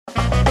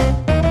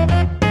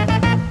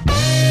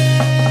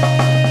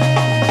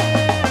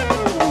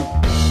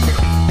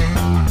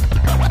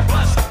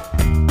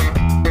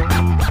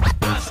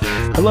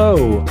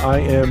Hello, I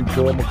am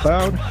Joel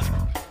McLeod,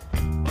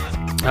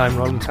 I'm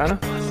Roland Tanner.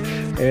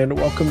 and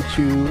welcome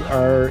to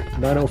our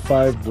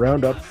 905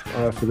 roundup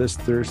for this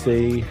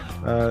Thursday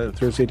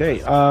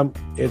day.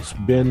 It's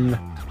been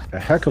a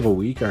heck of a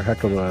week, a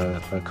heck of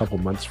a couple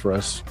months for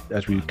us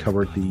as we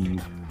covered the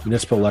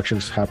municipal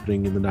elections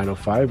happening in the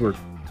 905. We're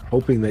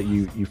hoping that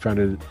you found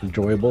it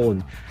enjoyable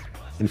and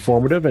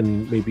informative,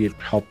 and maybe it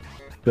helped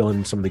fill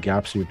in some of the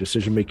gaps in your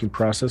decision-making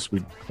process.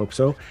 We hope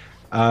so.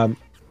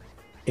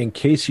 In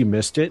case you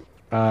missed it,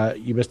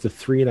 you missed the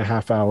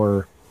 3.5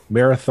 hour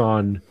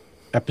marathon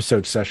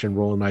episode session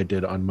Roland and I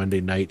did on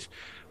Monday night,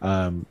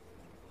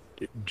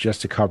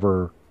 just to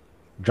cover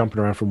jumping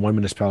around from one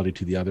municipality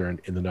to the other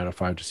in the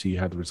 905 to see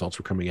how the results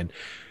were coming in.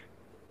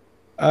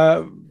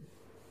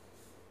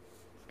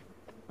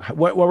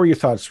 What were your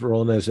thoughts,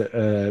 Roland, as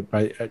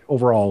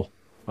overall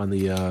on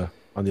the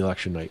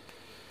election night?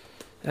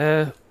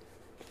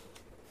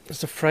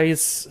 It's a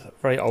phrase, a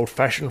very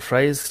old-fashioned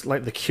phrase,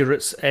 like the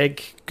curate's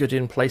egg, good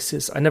in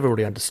places. I never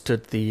really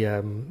understood the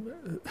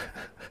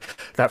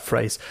that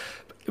phrase.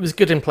 It was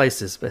good in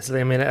places, basically.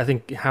 I mean, I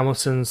think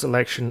Hamilton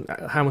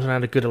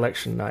had a good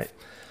election night.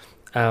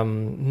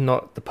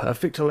 Not the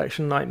perfect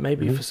election night,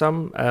 maybe for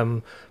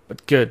some,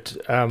 but good.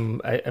 A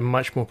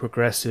much more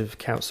progressive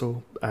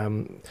council.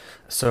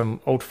 Some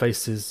old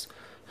faces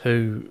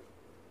who,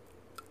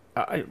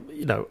 I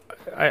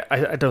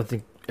don't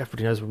think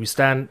everybody knows where we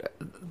stand.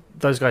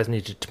 Those guys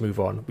needed to move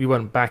on. We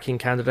weren't backing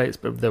candidates,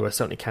 but there were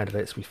certainly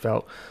candidates we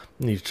felt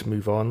needed to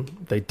move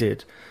on. They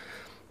did.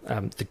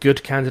 The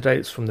good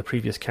candidates from the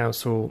previous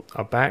council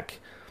are back.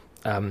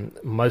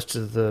 Most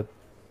of the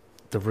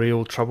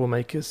real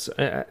troublemakers,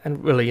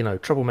 and really,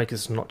 troublemakers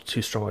is not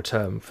too strong a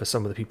term for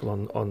some of the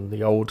people on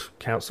the old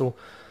council,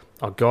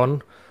 are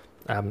gone.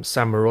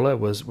 Sam Marula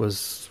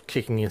was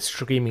kicking and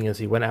screaming as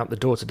he went out the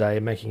door today,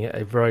 making it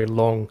a very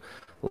long,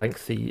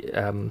 lengthy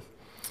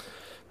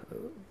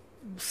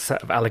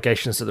set of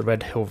allegations at the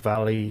Red Hill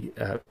Valley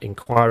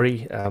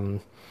inquiry,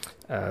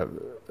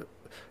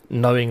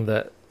 knowing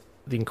that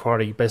the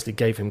inquiry basically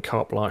gave him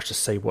carte blanche to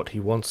say what he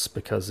wants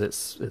because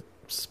it's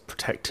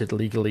protected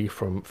legally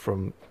from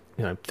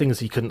things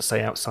he couldn't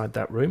say outside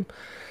that room.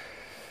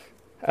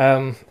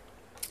 So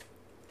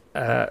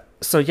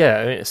yeah,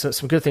 I mean,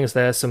 some good things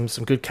there. Some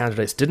good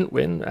candidates didn't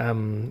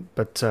win,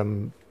 but I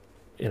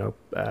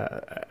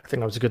think that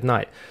was a good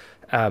night.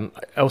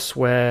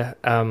 Elsewhere,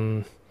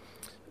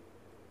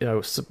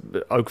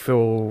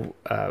 Oakville,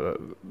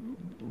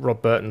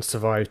 Rob Burton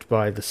survived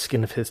by the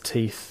skin of his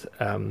teeth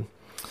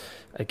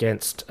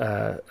against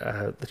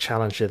the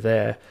challenger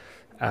there.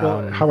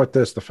 Well, how about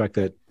this? The fact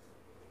that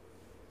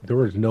there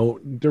were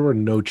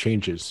no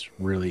changes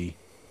really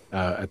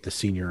at the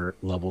senior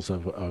levels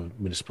of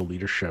municipal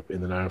leadership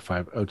in the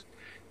 905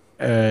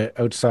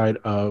 outside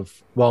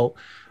of, well,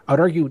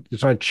 I'd argue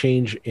there's not a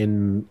change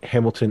in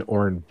Hamilton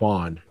or in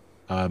Vaughan,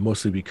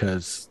 mostly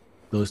because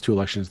those two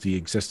elections,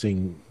 the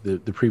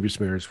previous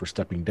mayors were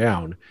stepping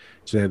down,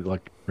 so they had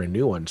like brand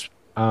new ones.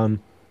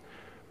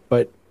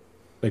 But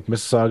like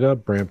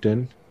Mississauga,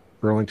 Brampton,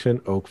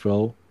 Burlington,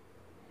 Oakville,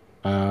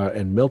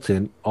 and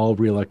Milton all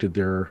reelected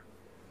their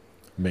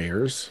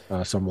mayors,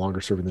 some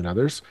longer serving than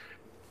others,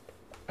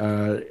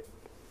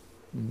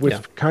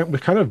 with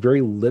kind of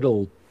very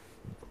little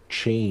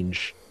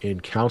change in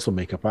council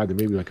makeup either.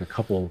 Maybe like a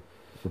couple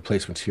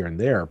replacements here and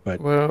there,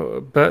 but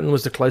Burton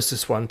was the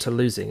closest one to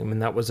losing. I mean,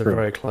 that was a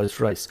very close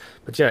race.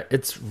 But yeah,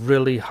 it's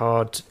really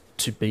hard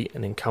to beat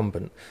an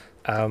incumbent.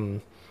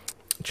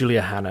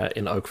 Julia Hanna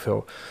in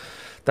Oakville,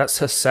 that's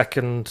her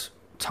second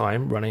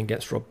time running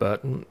against Rob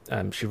Burton.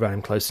 She ran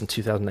him close in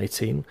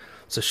 2018,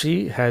 so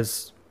she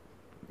has,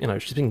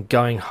 she's been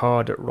going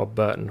hard at Rob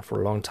Burton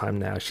for a long time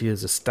now. She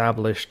is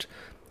established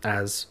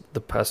as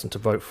the person to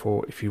vote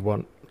for if you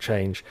want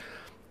change,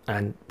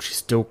 and she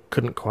still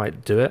couldn't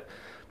quite do it.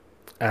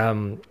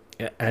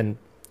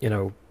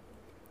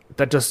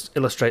 That just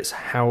illustrates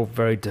how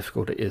very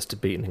difficult it is to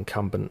beat an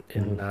incumbent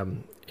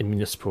in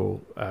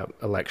municipal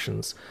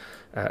elections.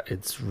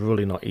 It's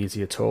really not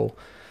easy at all.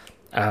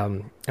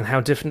 And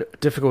how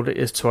difficult it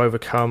is to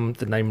overcome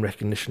the name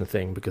recognition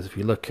thing, because if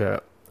you look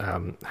at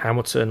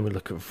Hamilton, we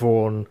look at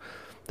Vaughan,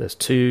 there's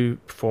two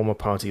former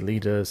party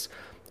leaders,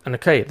 and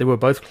okay, they were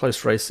both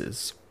close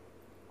races,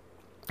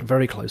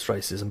 very close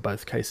races in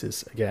both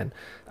cases again,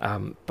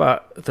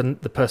 but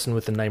the person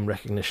with the name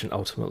recognition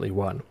ultimately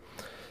won.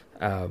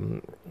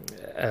 Well,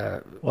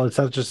 it's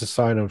not just a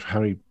sign of how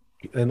many,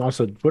 and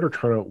also voter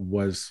turnout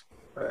was,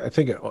 I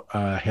think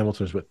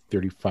Hamilton was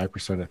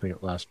 35%, I think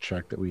at last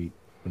check that when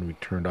we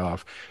turned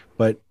off,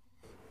 but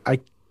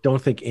I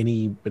don't think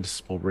any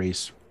municipal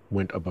race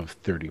went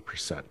above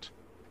 30%.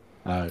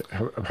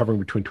 Hovering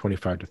between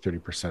 25 to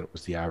 30%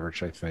 was the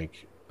average, I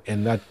think,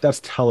 and that's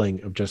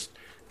telling of just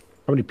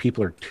how many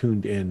people are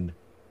tuned in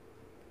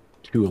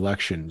to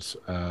elections.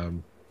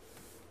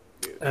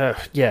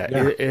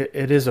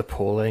 It is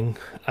appalling.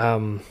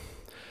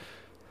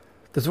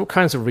 There's all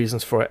kinds of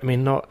reasons for it. I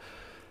mean,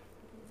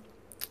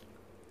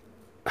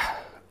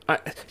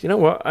 you know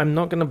what? I'm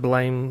not going to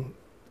blame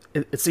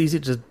it's easy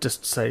to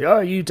just say, "Oh,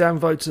 you damn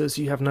voters,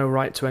 you have no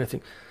right to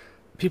anything."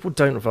 People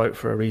don't vote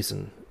for a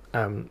reason,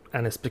 and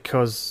it's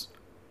because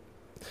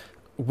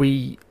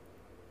we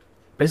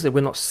basically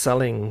we're not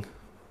selling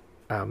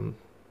um,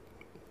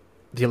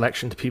 the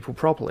election to people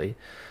properly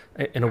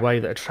in a way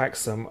that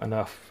attracts them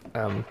enough.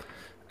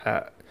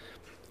 Uh,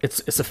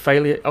 it's a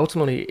failure.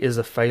 Ultimately, it is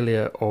a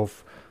failure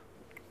of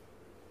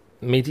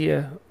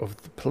media, of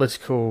the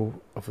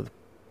political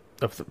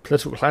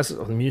classes,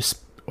 of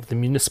the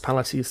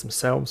municipalities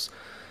themselves,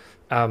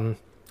 um,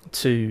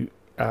 to,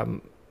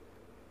 um,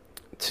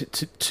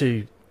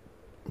 to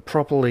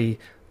properly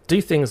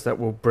do things that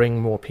will bring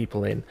more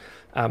people in.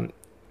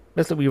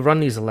 Basically, we run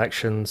these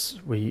elections.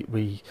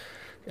 We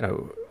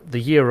the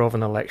year of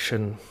an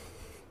election,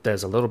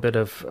 there's a little bit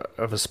of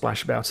a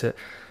splash about it.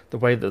 The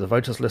way that the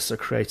voters lists are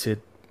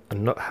created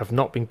have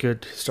not been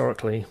good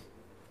historically.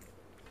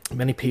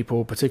 Many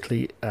people,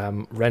 particularly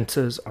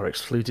renters, are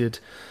excluded.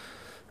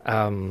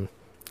 The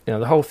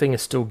whole thing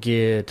is still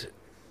geared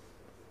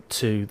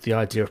to the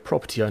idea of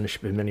property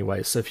ownership in many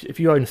ways. So if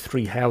you own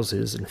three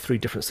houses in three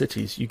different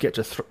cities, you get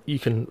to you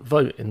can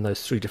vote in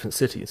those three different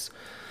cities,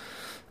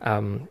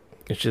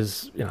 which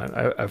is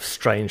a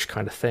strange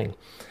kind of thing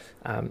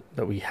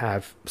that we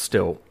have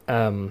still.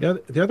 Yeah,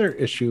 the other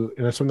issue,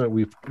 and that's something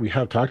that we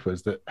have talked about,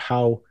 is that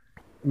how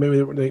maybe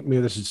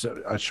this is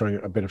showing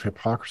a bit of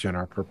hypocrisy on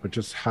our part, but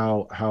just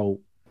how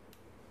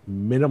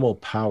minimal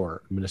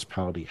power a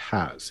municipality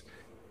has.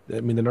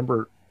 I mean, the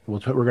number. We're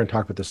going to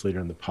talk about this later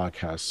in the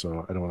podcast,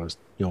 so I don't want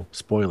to,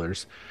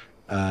 spoilers.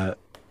 Uh,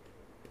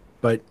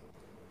 but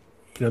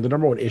the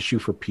number one issue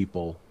for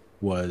people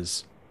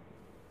was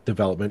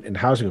development and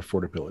housing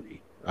affordability.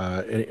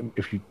 And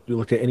if you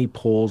look at any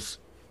polls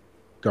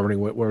governing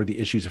what were the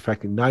issues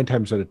affecting, 9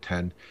 times out of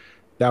 10,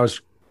 that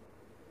was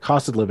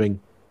cost of living,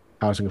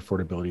 housing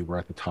affordability were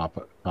at the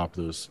top of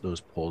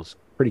those polls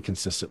pretty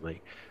consistently.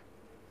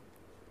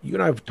 You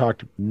and I have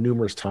talked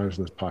numerous times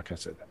in this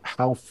podcast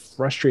how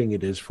frustrating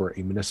it is for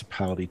a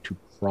municipality to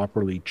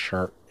properly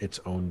chart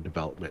its own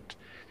development,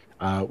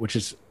 which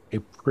is a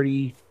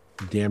pretty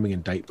damning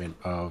indictment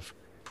of.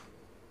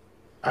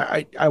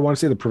 I want to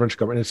say the provincial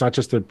government. It's not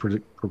just the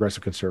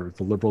progressive conservatives.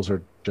 The liberals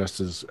are just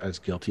as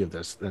guilty of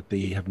this. That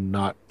they have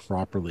not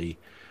properly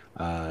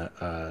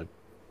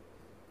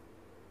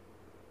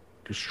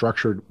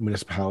structured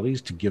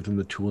municipalities to give them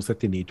the tools that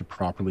they need to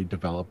properly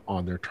develop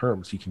on their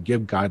terms. You can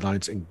give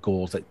guidelines and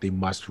goals that they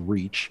must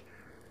reach.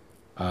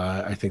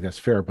 I think that's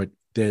fair, but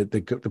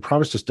the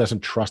province just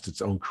doesn't trust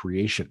its own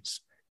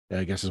creations,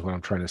 I guess is what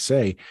I'm trying to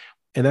say.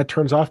 And that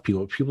turns off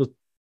people. People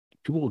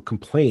will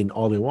complain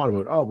all they want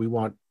about, oh, we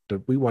want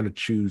to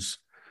choose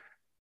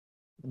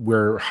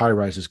where high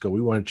rises go.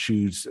 We want to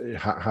choose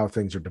how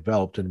things are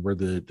developed and where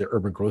the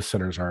urban growth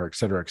centers are, et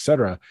cetera, et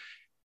cetera.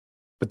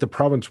 But the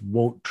province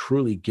won't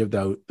truly give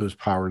out those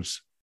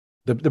powers.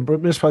 The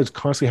municipalities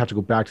constantly have to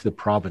go back to the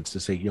province to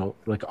say,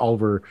 like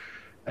Oliver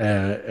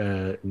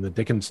in the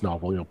Dickens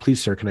novel, please,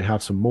 sir, can I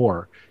have some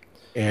more?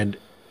 And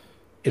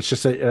it's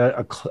just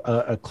a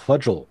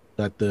cudgel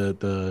that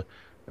the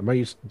am I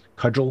using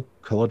cudgel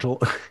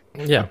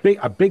Yeah.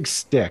 a big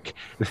stick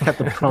that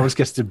the province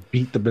gets to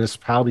beat the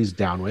municipalities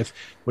down with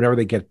whenever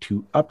they get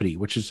too uppity,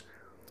 which is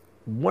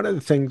one of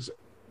the things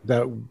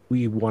that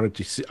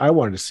I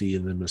wanted to see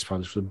in the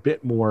municipalities was a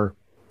bit more.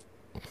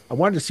 I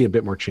wanted to see a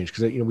bit more change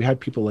because we had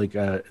people like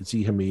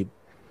Z Hamid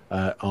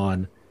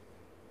on,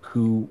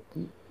 who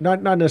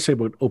not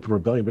necessarily about open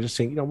rebellion, but just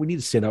saying we need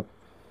to stand up.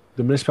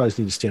 The municipalities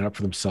need to stand up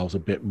for themselves a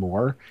bit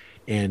more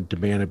and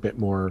demand a bit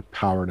more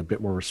power and a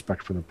bit more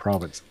respect from the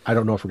province. I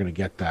don't know if we're going to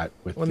get that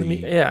with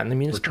and the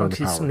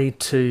municipalities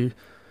need to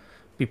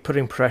be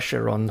putting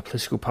pressure on the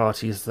political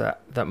parties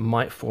that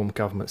might form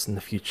governments in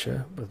the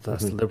future, whether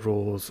that's the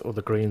Liberals or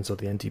the Greens or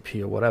the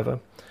NDP or whatever.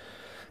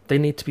 They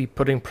need to be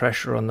putting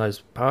pressure on those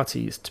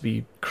parties to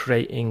be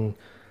creating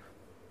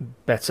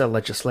better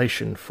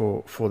legislation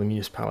for the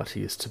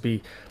municipalities, to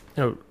be,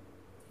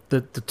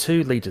 the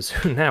two leaders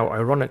who now,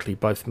 ironically,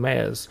 both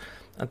mayors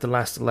at the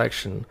last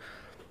election,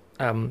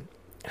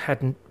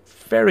 had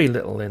very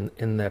little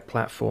in their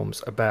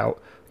platforms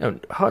about,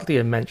 hardly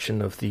a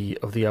mention of the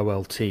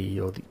OLT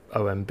or the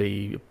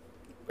OMB,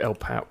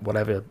 LPAT,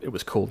 whatever it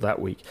was called that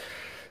week.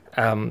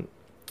 There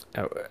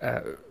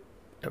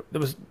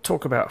was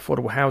talk about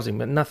affordable housing,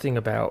 but nothing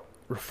about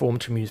reform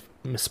to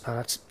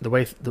municipalities, the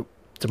way the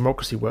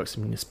democracy works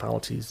in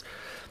municipalities.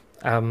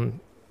 And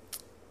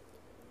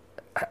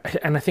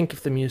I think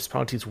if the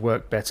municipalities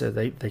work better,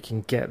 they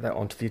can get that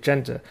onto the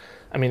agenda.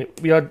 I mean,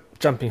 we are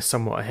jumping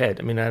somewhat ahead.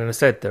 I mean, and I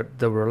said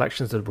there were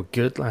elections that were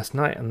good last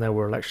night, and there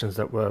were elections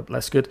that were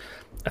less good.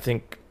 I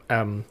think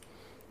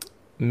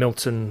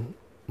Milton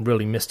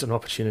really missed an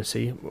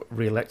opportunity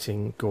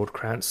re-electing Gord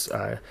Krantz.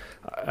 I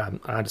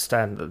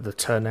understand that the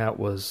turnout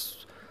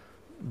was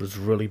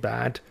really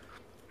bad.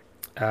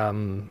 I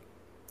mean,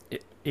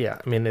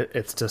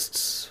 it's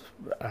just.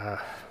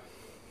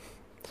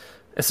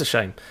 It's a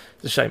shame.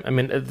 It's a shame. I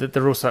mean,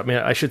 there also. I mean,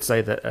 I should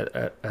say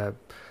that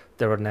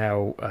there are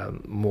now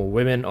more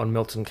women on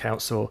Milton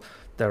Council.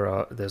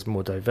 There's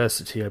more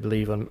diversity, I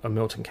believe, on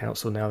Milton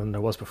Council now than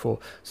there was before.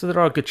 So there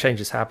are good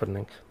changes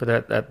happening. But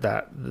at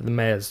the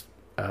mayor's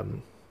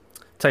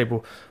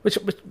table,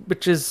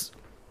 which is,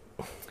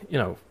 you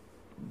know,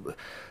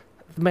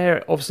 the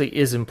mayor obviously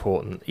is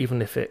important,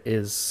 even if it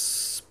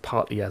is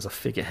partly as a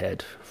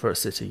figurehead for a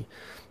city.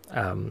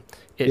 The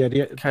It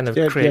idea, kind of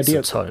the creates a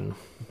idea, tone.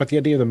 but the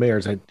idea of the mayor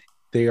is that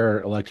they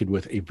are elected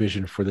with a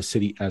vision for the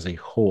city as a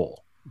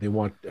whole. They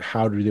want,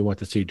 how do they want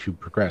the city to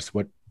progress?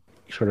 What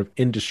sort of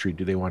industry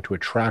do they want to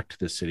attract to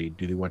the city?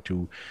 Do they want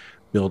to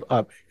build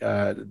up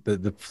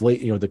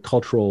the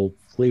cultural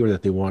flavor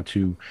that they want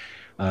to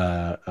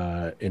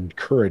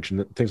encourage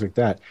and things like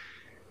that?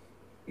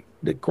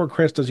 Gord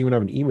Krantz doesn't even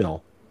have an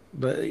email.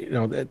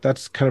 But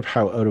that's kind of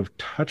how out of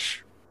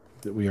touch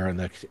that we are in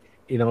that.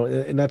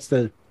 And that's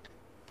a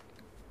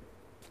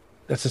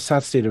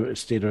sad state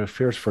of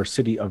affairs for a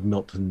city of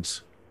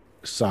Milton's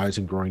size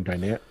and growing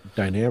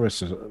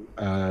dynamicism.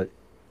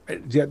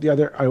 The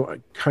other,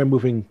 kind of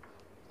moving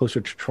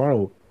closer to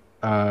Toronto,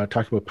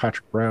 talking about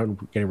Patrick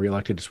Brown getting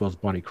reelected as well as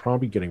Bonnie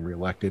Crombie getting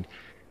reelected.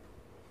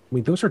 I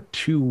mean, those are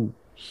two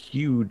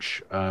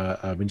huge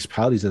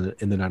municipalities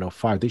in the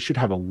 905. They should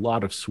have a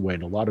lot of sway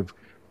and a lot of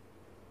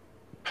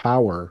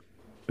power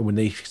when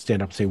they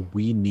stand up and say,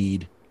 we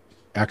need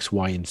X,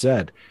 Y, and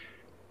Z.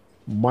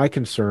 My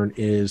concern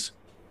is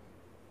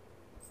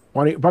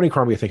Bonnie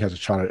Crombie, I think, has a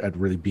shot at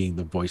really being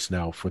the voice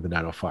now for the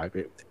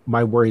 905.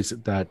 My worry is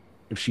that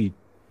if she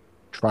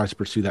tries to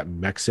pursue that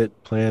Mexit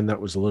plan,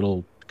 that was a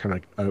little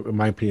kind of, in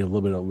my opinion, a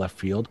little bit of left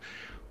field,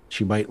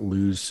 she might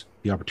lose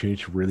the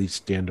opportunity to really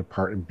stand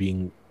apart and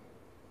being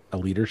a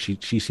leader. She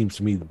seems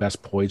to me the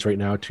best poised right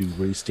now to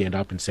really stand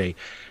up and say,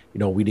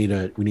 we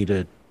need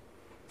to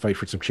fight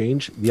for some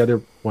change. The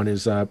other one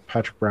is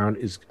Patrick Brown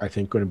is, I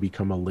think, going to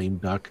become a lame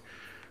duck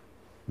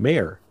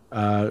mayor.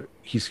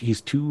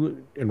 He's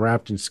too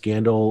enwrapped in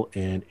scandal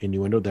and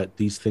innuendo that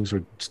these things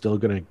are still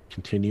going to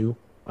continue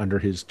under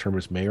his term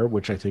as mayor,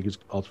 which I think is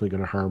ultimately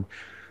going to harm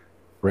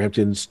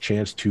Brampton's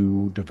chance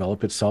to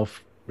develop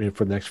itself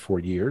for the next 4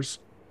 years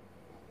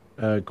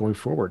going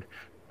forward.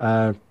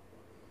 And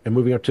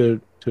moving up to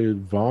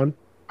Vaughan,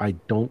 I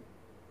don't.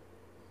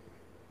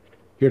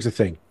 Here's the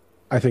thing: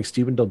 I think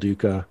Stephen Del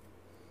Duca,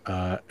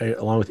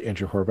 along with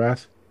Andrew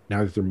Horvath,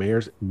 now that they're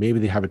mayors, maybe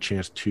they have a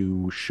chance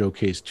to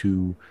showcase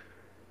to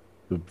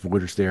the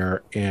voters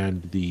there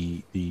and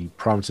the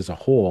province as a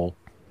whole.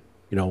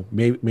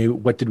 Maybe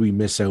what did we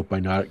miss out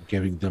by not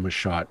giving them a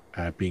shot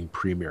at being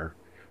premier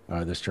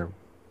this term?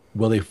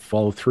 Will they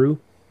follow through?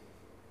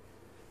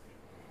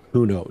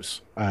 Who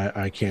knows?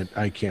 I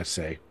can't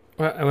say.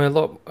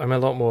 Well, I'm a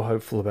lot more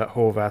hopeful about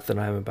Horvath than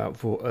I am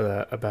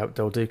about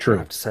Del Duca. I True.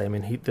 have to say. I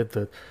mean, he did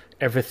the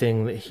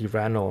everything that he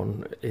ran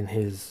on in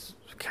his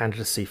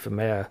candidacy for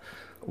mayor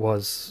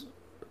was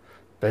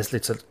basically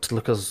to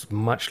look as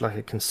much like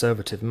a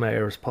conservative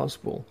mayor as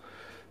possible.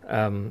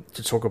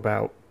 To talk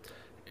about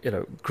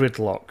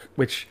gridlock,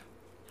 which,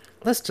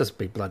 let's just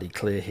be bloody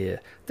clear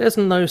here. There's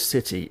no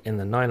city in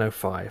the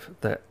 905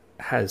 that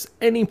has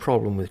any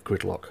problem with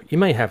gridlock. You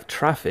may have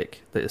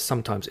traffic that is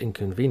sometimes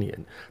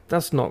inconvenient.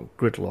 That's not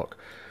gridlock.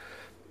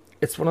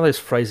 It's one of those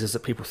phrases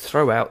that people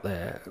throw out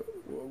there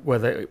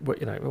where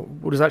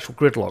what is actual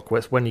gridlock? Where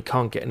it's when you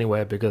can't get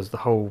anywhere because the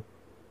whole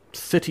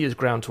city is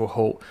ground to a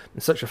halt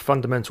in such a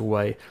fundamental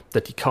way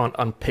that you can't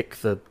unpick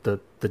the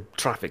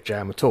traffic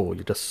jam at all.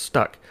 You're just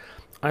stuck.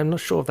 I'm not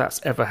sure if that's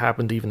ever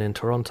happened even in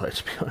Toronto,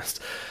 to be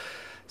honest.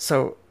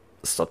 So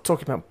stop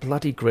talking about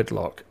bloody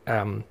gridlock.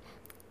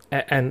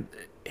 And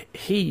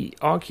he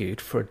argued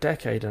for a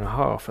decade and a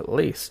half at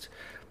least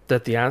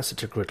that the answer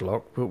to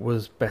gridlock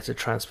was better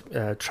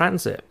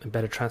transit and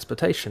better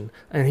transportation.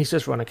 And he's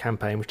just run a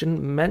campaign which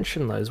didn't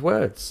mention those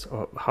words,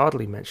 or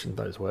hardly mentioned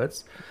those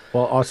words.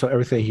 Well, also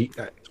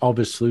all of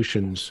his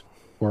solutions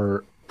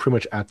were pretty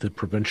much at the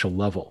provincial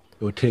level.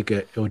 It would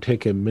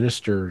take a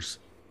minister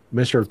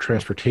of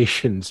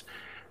transportation's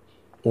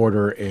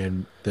order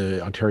and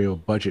the Ontario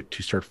budget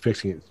to start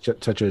fixing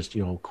it, such as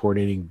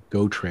coordinating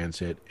Go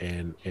Transit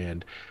and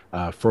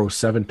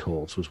 407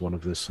 tolls was one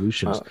of the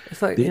solutions.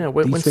 It's like,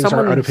 when These things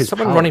are out of his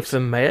someone running powers. for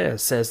mayor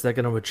says they're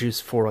going to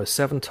reduce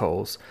 407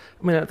 tolls,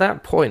 I mean, at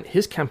that point,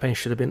 his campaign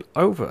should have been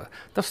over.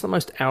 That's the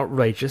most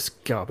outrageous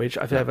garbage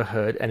I've ever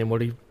heard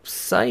anybody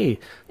say.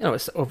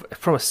 It's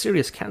from a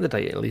serious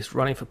candidate, at least,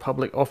 running for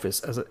public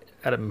office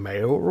at a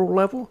mayoral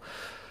level.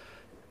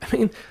 I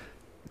mean,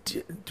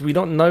 do we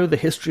not know the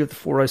history of the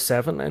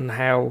 407 and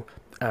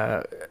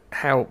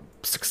how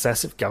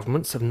successive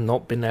governments have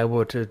not been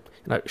able to,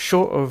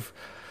 short of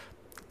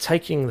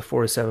taking the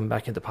 407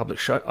 back into public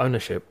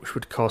ownership, which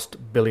would cost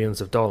billions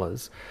of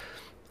dollars,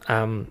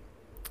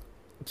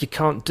 you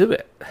can't do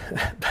it,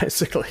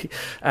 basically.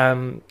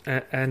 And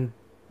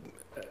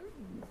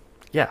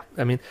yeah,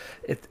 I mean,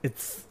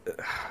 it's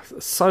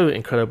so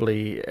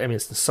incredibly. I mean,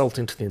 it's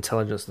insulting to the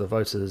intelligence of the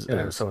voters and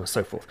Yes. so on and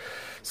so forth.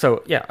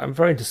 So yeah, I'm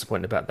very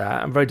disappointed about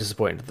that. I'm very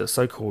disappointed that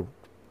so-called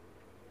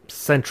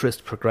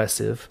centrist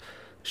progressive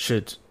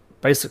should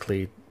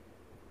basically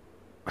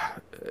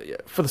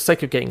for the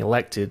sake of getting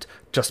elected,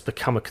 just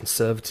become a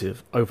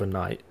conservative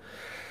overnight.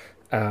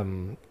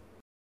 Um,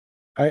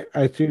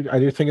 I do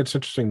think it's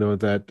interesting though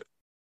that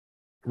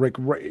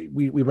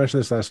we mentioned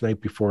this last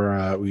night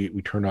before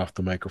we turned off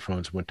the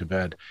microphones and went to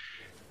bed.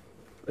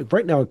 Like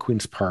right now at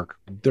Queens Park,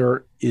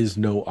 there is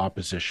no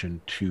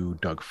opposition to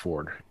Doug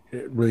Ford.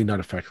 Really not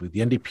effectively.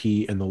 The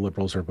NDP and the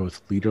Liberals are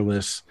both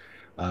leaderless.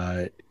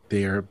 Uh,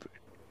 they are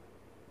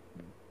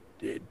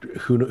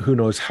who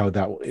knows how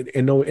that will,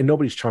 and no and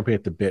nobody's chomping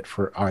at the bit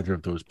for either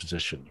of those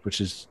positions, which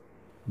is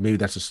maybe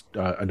that's just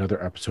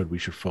another episode we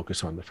should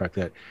focus on the fact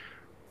that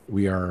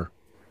we are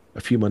a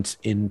few months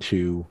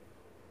into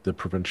the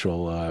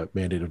provincial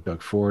mandate of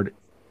Doug Ford.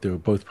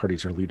 Both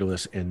parties are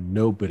leaderless, and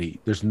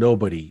there's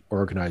nobody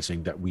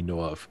organizing that we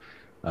know of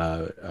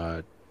uh,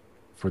 uh,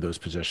 for those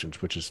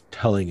positions, which is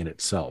telling in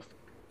itself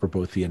for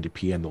both the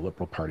NDP and the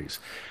Liberal parties.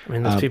 I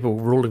mean, there's Um, people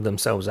ruling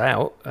themselves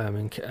out.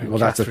 And well,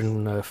 that's a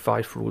Catherine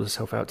Fife ruled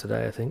herself out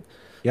today, I think.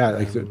 yeah,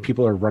 Um,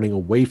 people are running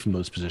away from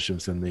those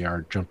positions than they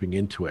are jumping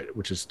into it,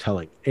 which is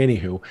telling.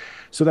 Anywho,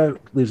 so that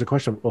leaves a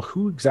question: well,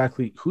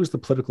 who's the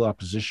political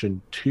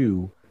opposition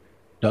to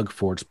Doug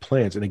Ford's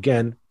plans? And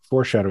again,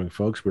 foreshadowing,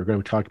 folks, we're going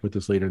to be talking about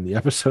this later in the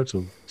episode,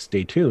 so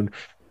stay tuned.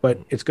 But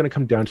it's going to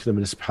come down to the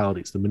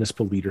municipalities, the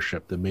municipal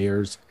leadership, the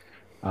mayors,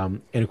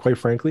 and quite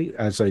frankly,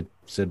 as I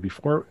said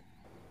before,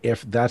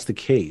 if that's the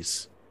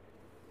case,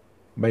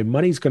 my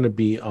money's going to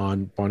be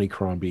on Bonnie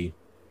Crombie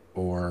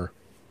or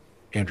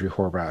Andrea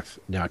Horvath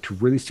now to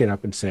really stand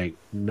up and say,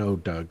 no,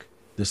 Doug,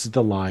 this is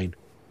the line.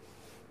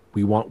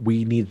 We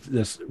need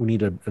this. We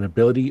need an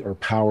ability or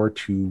power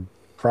to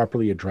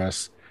properly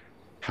address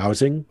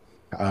housing,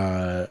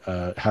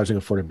 housing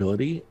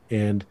affordability,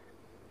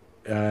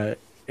 uh,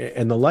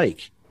 and the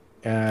like,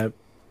 uh,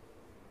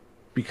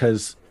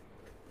 because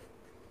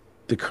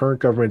the current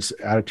government's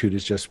attitude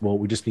is just, well,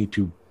 we just need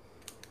to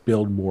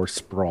build more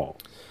sprawl,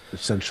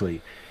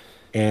 essentially.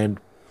 And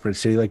for a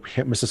city like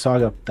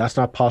Mississauga, that's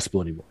not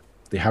possible anymore.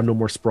 They have no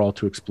more sprawl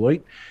to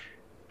exploit.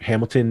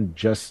 Hamilton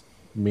just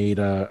made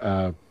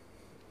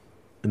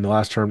in the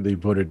last term, they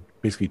voted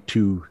basically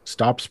to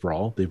stop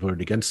sprawl. They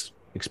voted against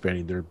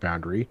expanding their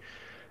boundary.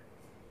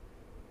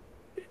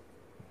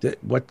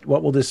 What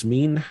will this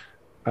mean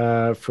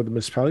for the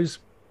municipalities?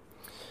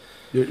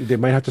 They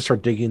might have to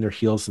start digging their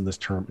heels in this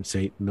term and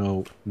say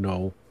no,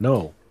 no,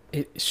 no.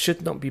 it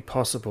should not be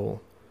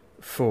possible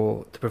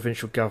for the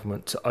provincial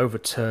government to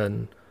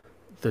overturn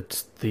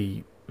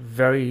the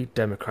very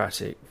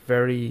democratic,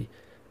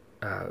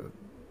 uh,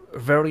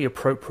 very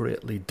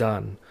appropriately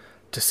done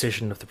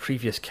decision of the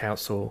previous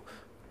council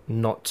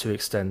not to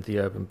extend the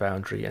urban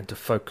boundary and to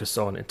focus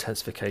on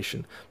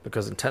intensification,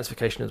 because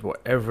intensification is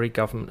what every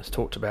government has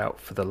talked about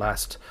for the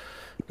last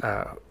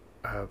uh,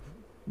 uh,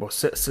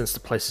 since the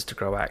Places to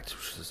Grow Act,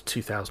 which was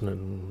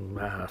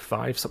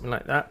 2005, something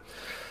like that.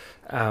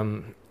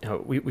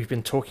 We've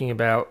been talking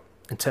about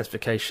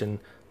intensification,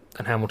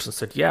 and Hamilton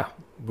said, "Yeah,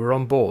 we're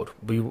on board.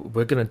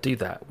 We're going to do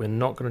that. We're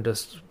not going to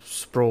just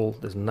sprawl.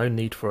 There's no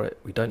need for it.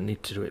 We don't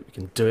need to do it. We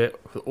can do it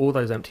with all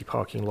those empty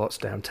parking lots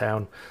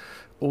downtown,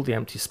 all the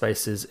empty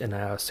spaces in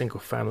our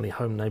single-family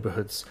home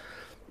neighborhoods.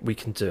 We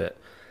can do it."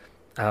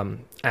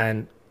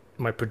 And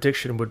my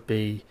prediction would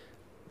be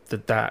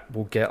that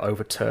will get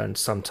overturned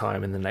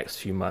sometime in the next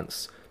few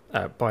months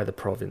by the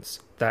province.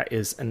 That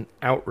is an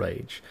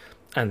outrage.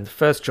 And the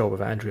first job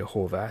of Andrea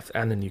Horvath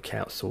and the new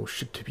council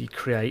should to be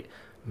create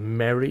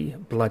merry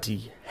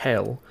bloody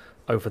hell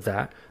over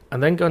that,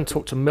 and then go and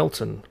talk to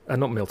not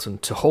Milton,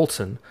 to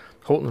Halton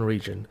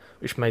region,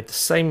 which made the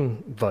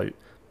same vote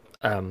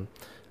a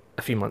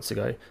few months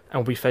ago, and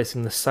will be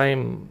facing the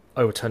same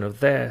overturn of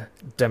their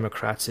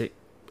democratic,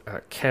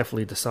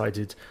 carefully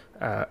decided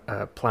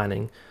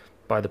planning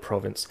by the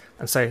province,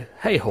 and say,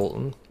 "Hey,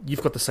 Halton,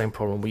 you've got the same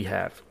problem we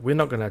have. We're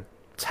not going to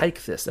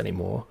take this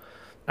anymore.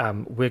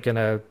 We're going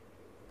to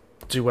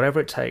do whatever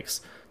it takes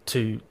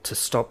to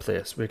stop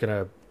this. We're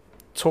going to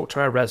talk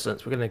to our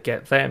residents. We're going to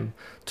get them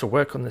to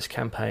work on this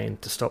campaign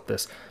to stop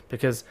this,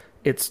 because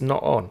it's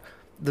not on."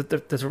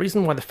 There's a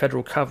reason why the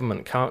federal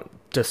government can't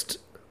just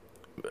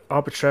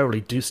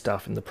arbitrarily do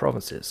stuff in the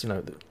provinces.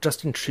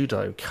 Justin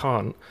Trudeau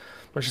can't,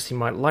 much as he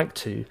might like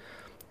to,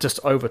 just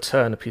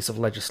overturn a piece of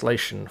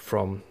legislation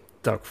from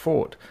Doug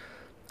Ford.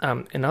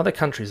 In other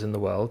countries in the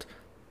world,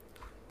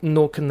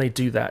 nor can they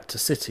do that to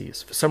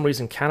cities. For some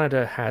reason,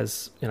 Canada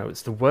has,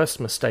 it's the worst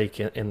mistake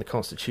in the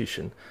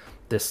Constitution.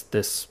 This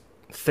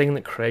thing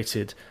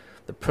that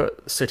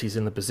put cities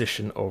in the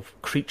position of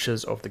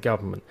creatures of the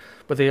government,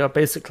 but they are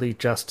basically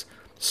just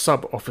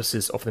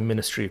sub-offices of the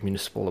Ministry of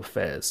Municipal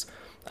Affairs,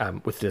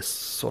 with this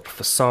sort of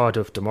facade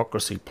of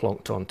democracy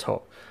plonked on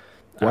top.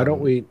 Why don't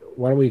we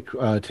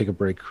take a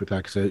break with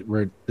that, because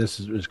this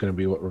is going to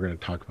be what we're going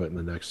to talk about in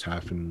the next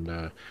half, and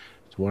so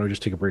why don't we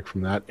just take a break from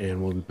that,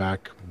 and we'll be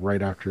back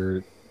right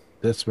after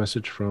this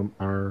message from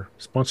our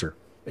sponsor.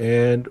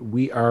 And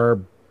we are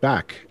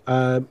back.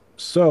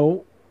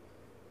 So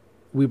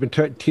we've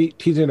been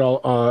teasing it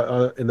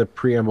all in the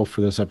preamble for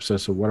this episode,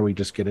 so why don't we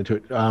just get into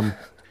it?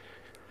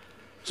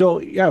 So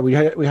yeah, we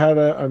had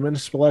a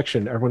municipal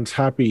election. Everyone's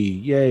happy.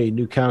 Yay,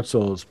 new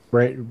councils,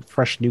 bright,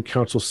 fresh new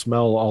council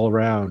smell all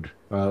around.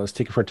 Let's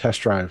take it for a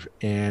test drive.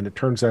 And it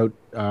turns out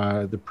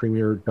the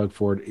premier Doug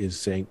Ford is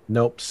saying,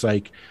 "Nope,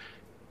 psych,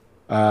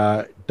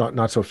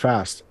 not so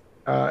fast."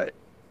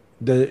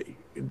 The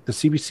the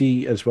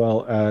CBC as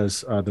well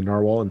as the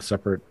Narwhal in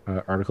separate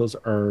articles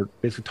are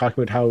basically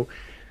talking about how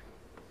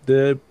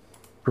the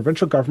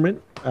provincial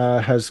government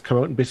has come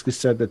out and basically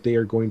said that they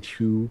are going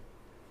to,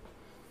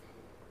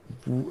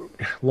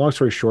 long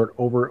story short,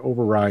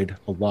 override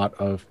a lot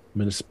of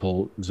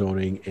municipal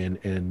zoning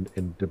and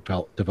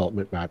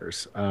development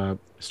matters,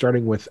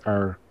 starting with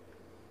our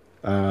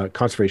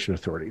conservation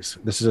authorities.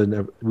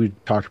 We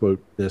talked about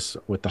this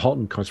with the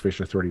Halton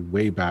Conservation Authority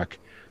way back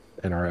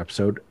in our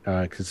episode,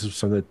 because this was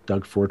something that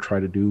Doug Ford tried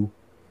to do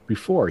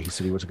before. He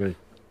said he wasn't going to.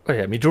 Oh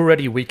yeah, I mean, he'd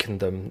already weakened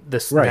them.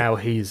 This Right. now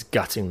he's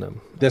gutting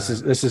them. This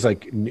is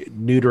like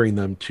neutering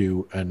them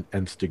to an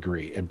nth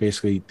degree, and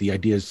basically the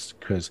idea is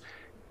because,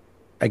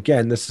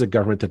 again, this is a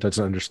government that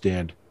doesn't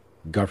understand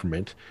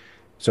government.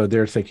 So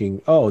they're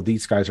thinking, oh,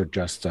 these guys are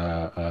just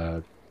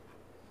they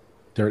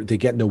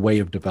get in the way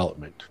of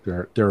development.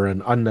 They're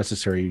an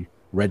unnecessary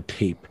red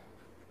tape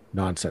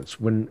nonsense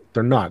when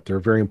they're not. They're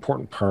a very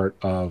important part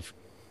of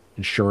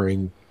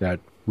ensuring that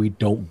we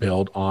don't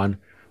build on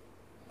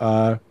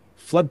uh,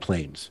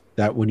 floodplains.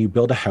 That when you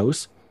build a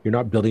house, you're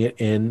not building it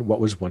in what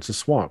was once a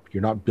swamp.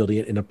 You're not building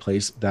it in a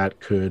place that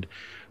could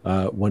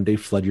one day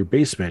flood your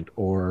basement,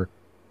 or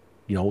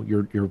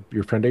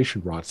your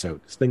foundation rots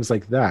out. It's things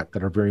like that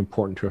are very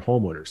important to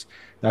homeowners.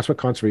 That's what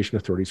conservation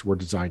authorities were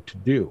designed to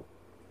do.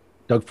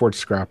 Doug Ford's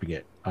scrapping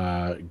it,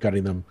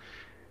 gutting them.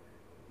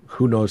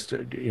 Who knows,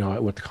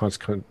 what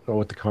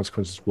the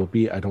consequences will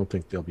be? I don't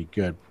think they'll be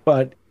good.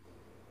 But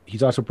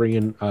he's also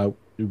bringing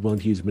willing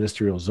to use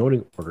ministerial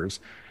zoning orders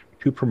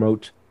to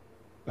promote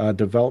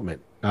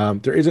development.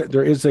 There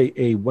is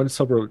a one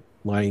silver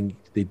lining.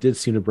 They did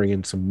seem to bring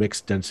in some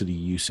mixed density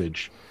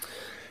usage.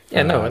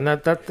 Yeah, no, Uh, and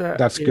that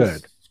that's is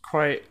good.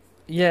 quite,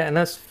 yeah, and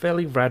that's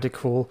fairly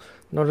radical.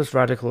 Not as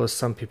radical as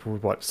some people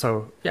would want.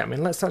 So yeah, I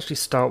mean, let's actually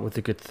start with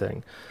the good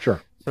thing.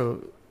 Sure,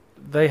 So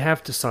they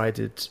have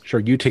decided. sure.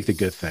 You take the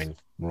good thing,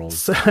 Roland.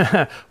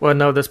 So, well,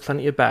 no, there's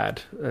plenty of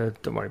bad.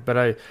 Don't worry,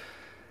 but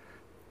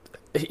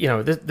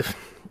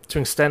to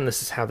an extent,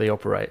 this is how they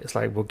operate. It's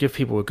like we'll give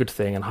people a good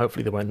thing, and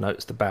hopefully they won't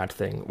notice the bad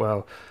thing.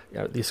 Well,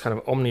 these kind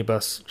of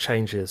omnibus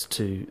changes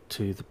to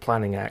the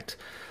Planning Act,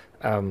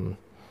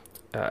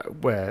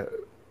 where,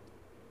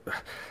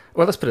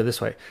 well, let's put it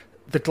this way: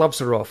 the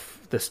gloves are off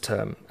this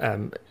term.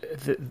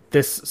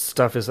 This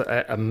stuff is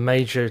a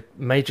major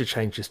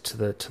changes to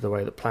the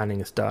way that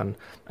planning is done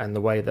and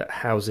the way that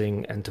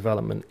housing and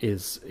development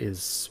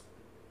is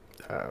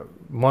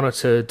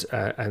monitored,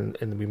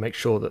 and we make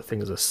sure that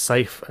things are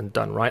safe and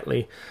done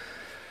rightly.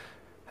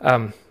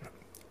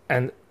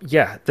 And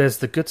yeah, there's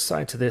the good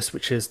side to this,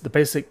 which is the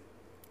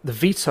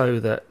veto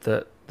that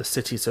the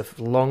cities have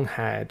long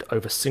had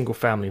over single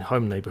family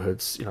home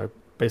neighborhoods.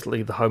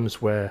 Basically the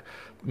homes where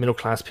middle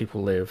class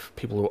people live,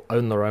 people who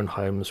own their own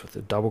homes with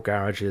the double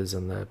garages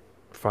and the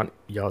front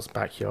yards,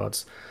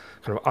 backyards,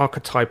 kind of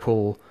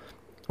archetypal.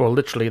 Well,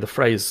 literally, the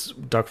phrase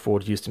Doug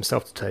Ford used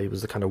himself today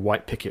was the kind of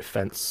white picket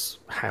fence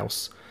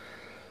house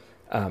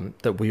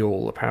that we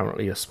all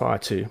apparently aspire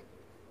to.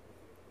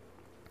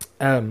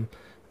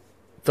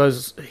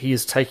 Those he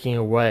is taking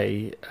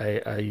away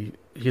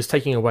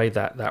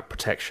that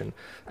protection,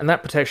 and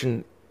that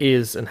protection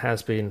is and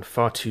has been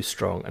far too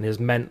strong, and has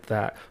meant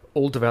that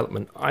all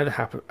development either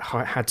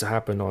had to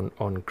happen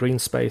on green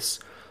space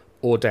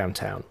or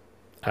downtown,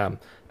 and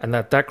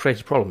that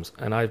created problems.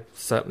 And I've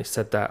certainly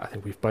said that. I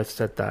think we've both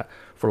said that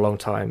for a long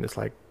time. It's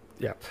like,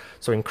 yeah,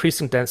 so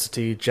increasing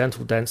density,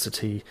 gentle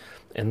density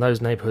in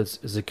those neighborhoods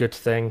is a good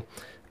thing,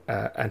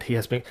 and he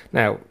has been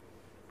now.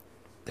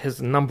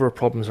 There's a number of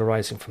problems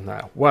arising from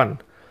that. One,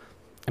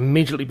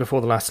 immediately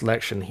before the last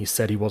election, he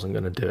said he wasn't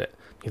going to do it.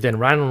 He then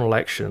ran an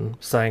election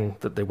saying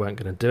that they weren't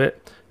going to do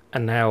it,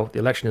 and now the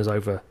election is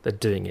over, they're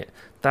doing it.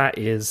 That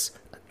is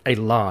a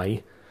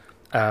lie.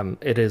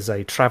 It is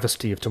a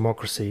travesty of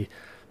democracy.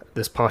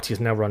 This party has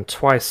now run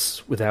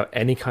twice without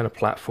any kind of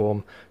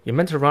platform. You're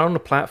meant to run on a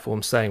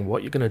platform saying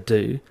what you're going to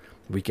do.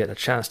 We get a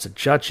chance to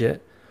judge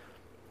it.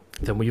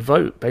 Then we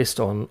vote based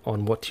on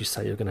what you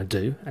say you're going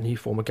to do, and you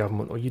form a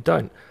government or you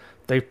don't.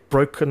 They've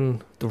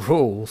broken the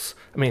rules.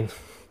 I mean,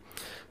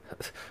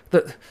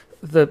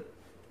 the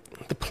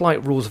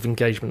polite rules of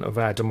engagement of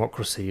our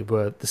democracy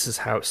were this is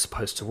how it's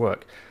supposed to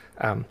work.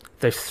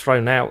 They've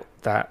thrown out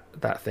that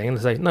thing and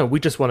they say, no, we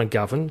just want to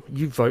govern.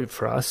 You vote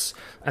for us,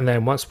 and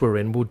then once we're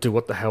in, we'll do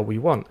what the hell we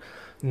want.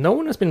 No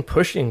one has been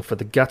pushing for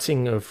the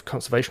gutting of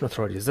conservation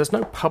authorities. There's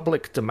no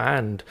public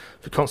demand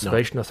for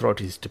conservation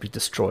authorities to be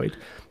destroyed.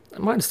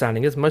 My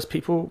understanding is most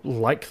people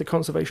like the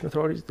conservation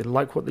authorities. They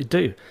like what they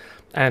do.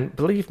 And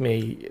believe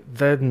me,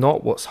 they're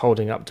not what's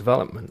holding up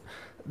development.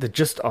 They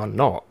just are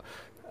not.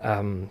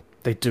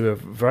 They do a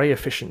very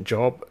efficient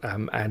job,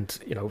 and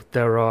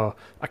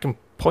I can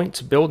point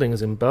to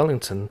buildings in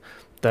Burlington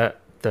that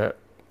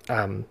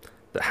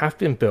have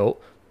been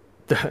built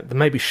that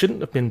maybe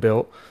shouldn't have been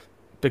built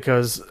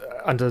because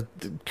under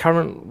the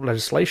current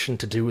legislation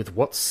to do with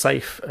what's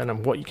safe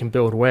and what you can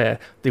build where,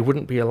 they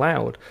wouldn't be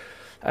allowed.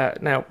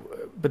 Now,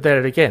 but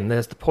there again,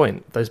 there's the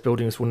point. Those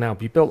buildings will now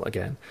be built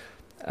again.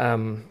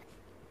 Um,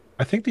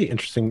 I think the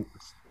interesting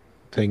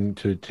thing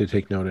to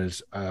take note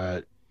is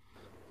there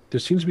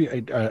seems to be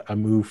a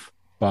move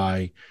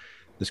by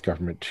this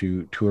government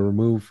to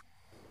remove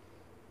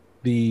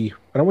I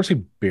don't want to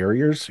say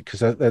barriers because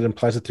that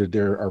implies that they're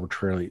there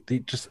arbitrarily.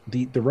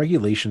 The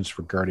regulations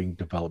regarding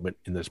development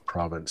in this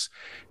province,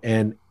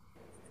 and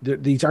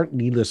these aren't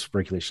needless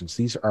regulations.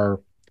 These are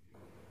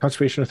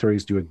conservation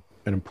authorities do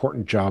an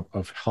important job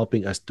of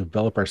helping us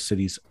develop our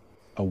cities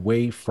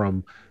away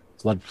from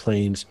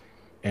floodplains,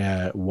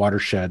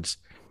 watersheds,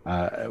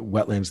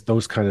 wetlands,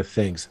 those kind of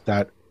things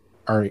that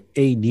are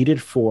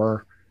needed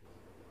for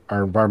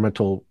our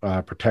environmental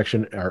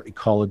protection, our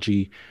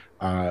ecology,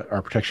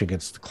 our protection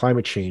against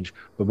climate change,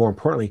 but more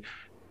importantly,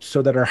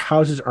 so that our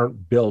houses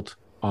aren't built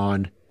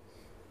on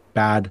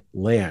bad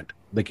land.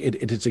 Like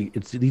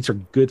these are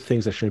good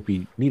things that shouldn't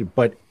be needed.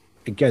 But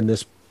again,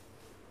 this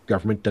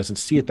government doesn't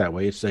see it that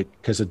way. It's like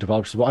because the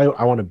developers, well,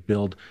 I want to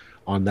build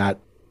on that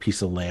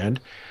piece of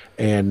land,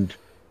 and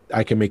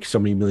I can make so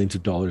many millions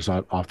of dollars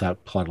off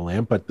that plot of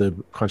land, but the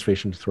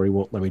conservation authority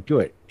won't let me do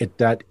it.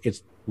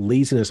 It's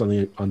laziness on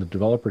the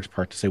developer's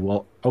part to say,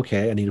 well,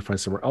 okay, I need to find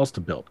somewhere else to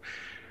build.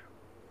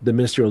 The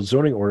ministerial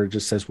zoning order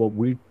just says, well,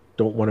 we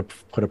don't want to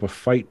put up a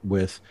fight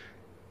with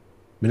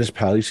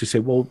municipalities who say,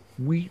 well,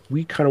 we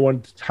kind of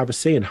want to have a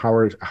say in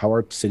how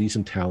our cities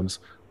and towns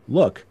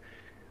look.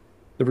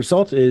 The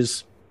result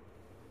is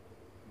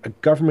a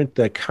government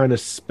that kind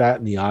of spat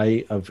in the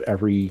eye of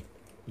every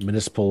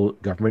municipal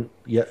government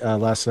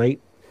last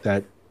night.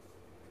 That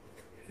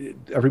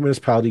every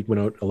municipality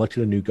went out,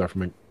 elected a new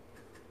government,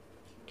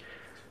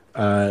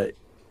 uh,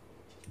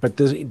 but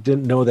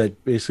didn't know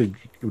that basically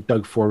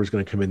Doug Ford was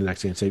going to come in the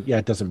next day and say, yeah,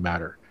 it doesn't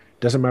matter.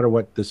 It doesn't matter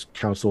what this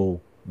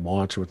council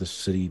wants or what the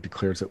city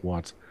declares it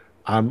wants.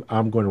 I'm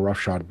going to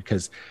roughshod it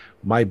because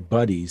my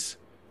buddies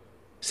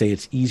say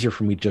it's easier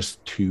for me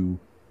just to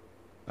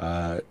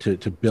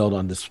build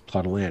on this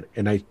plot of land.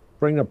 And I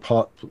bring up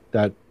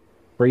that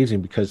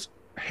phrasing because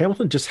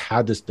Hamilton just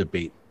had this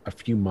debate a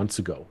few months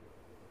ago.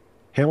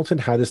 Hamilton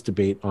had this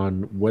debate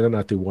on whether or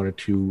not they wanted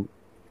to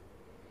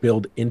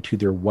build into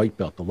their white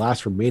belt, the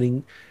last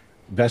remaining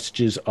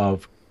vestiges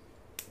of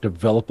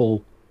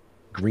developable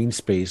green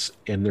space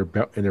in their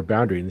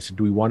boundary. And they said,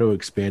 do we want to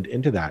expand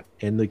into that?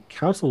 And the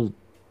council,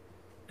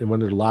 in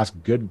one of their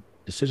last good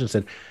decisions,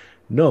 said,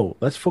 no,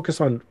 let's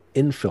focus on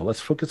infill. Let's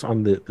focus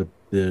on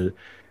the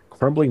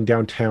crumbling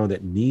downtown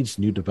that needs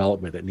new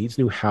development, that needs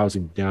new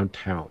housing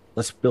downtown.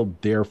 Let's build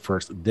there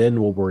first.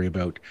 Then we'll worry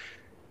about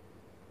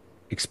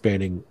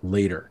expanding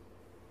later.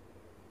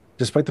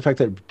 Despite the fact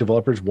that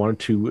developers wanted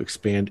to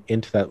expand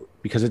into that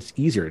because it's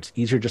easier. It's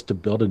easier just to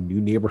build a new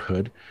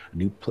neighborhood,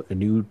 a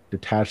new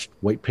detached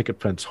white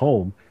picket fence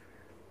home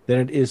than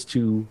it is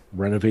to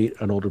renovate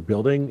an older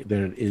building,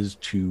 than it is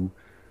to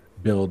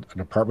build an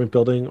apartment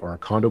building or a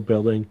condo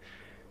building.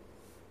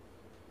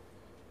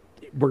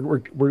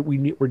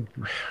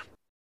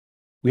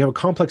 We have a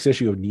complex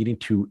issue of needing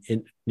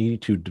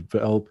to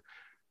develop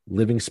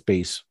living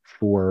space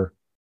for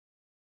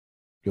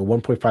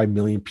 1.5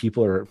 million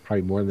people, or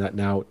probably more than that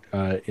now,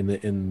 in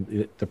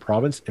the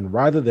province. And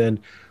rather than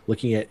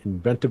looking at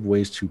inventive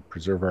ways to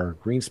preserve our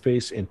green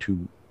space and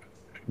to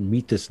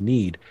meet this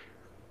need,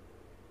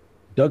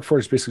 Doug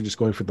Ford is basically just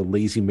going for the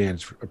lazy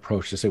man's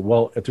approach to say,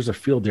 well, if there's a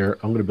field there,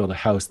 I'm going to build a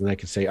house, and then I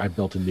can say I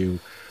built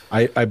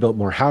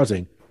more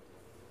housing.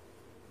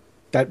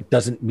 That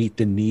doesn't meet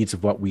the needs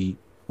of what we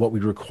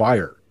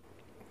require.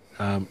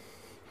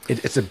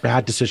 It's a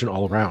bad decision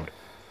all around.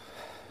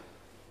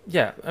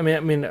 yeah,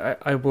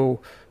 I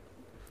will.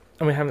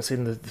 I haven't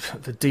seen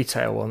the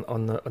detail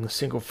on the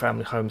single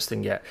family homes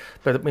thing yet,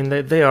 but I mean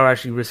they are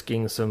actually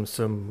risking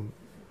some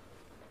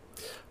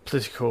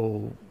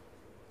political.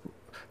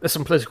 There's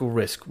some political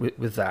risk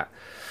with that.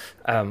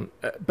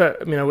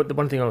 But I mean, the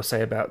one thing I will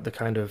say about the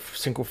kind of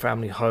single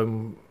family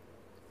home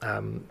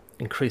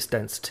increased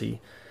density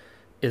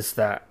is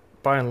that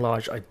by and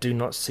large, I do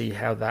not see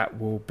how that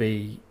will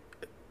be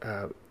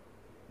the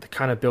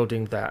kind of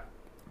building that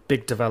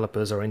big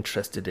developers are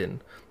interested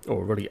in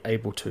or really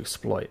able to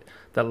exploit.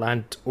 That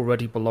land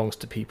already belongs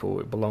to people.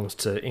 It belongs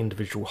to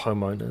individual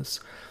homeowners.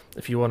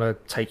 If you want to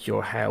take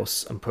your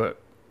house and put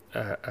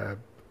a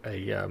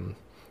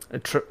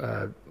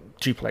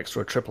duplex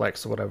or a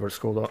triplex or whatever it's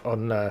called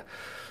on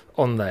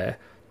there,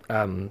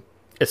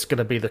 it's going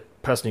to be the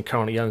person who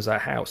currently owns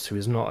that house who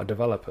is not a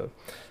developer.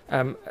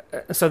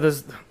 So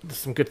there's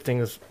some good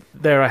things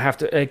there. I have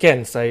to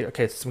again say,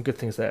 okay, there's some good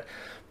things there,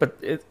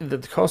 but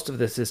the cost of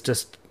this is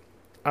just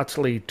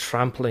utterly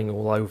trampling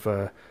all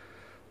over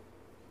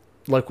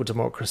local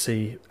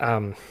democracy.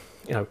 At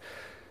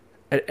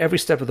every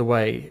step of the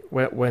way,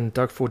 when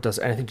Doug Ford does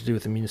anything to do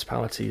with the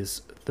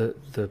municipalities,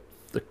 the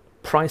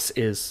price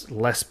is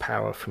less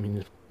power for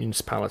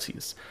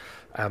municipalities.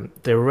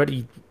 They're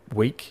already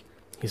weak.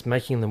 He's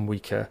making them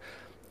weaker,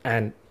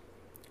 and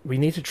we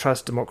need to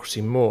trust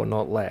democracy more,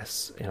 not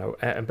less.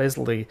 And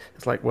basically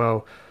it's like,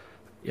 well,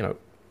 you know,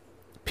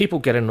 people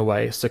get in the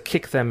way, so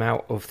kick them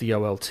out of the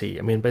OLT.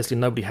 I mean, basically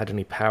nobody had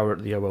any power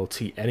at the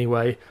OLT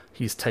anyway.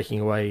 He's taking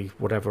away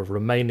whatever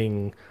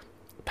remaining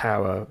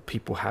power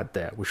people had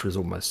there, which was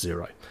almost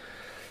zero.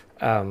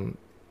 Um,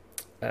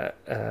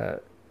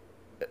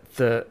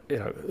 the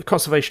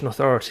conservation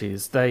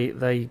authorities,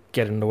 they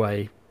get in the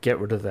way, get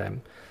rid of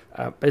them.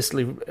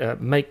 Basically,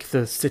 make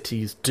the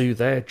cities do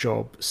their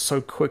job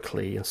so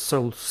quickly and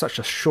such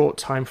a short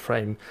time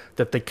frame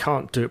that they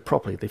can't do it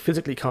properly. They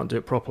physically can't do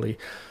it properly,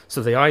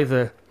 so they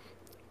either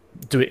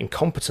do it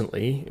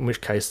incompetently, in which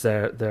case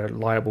they're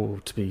liable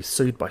to be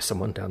sued by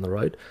someone down the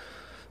road,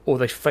 or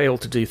they fail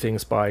to do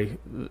things by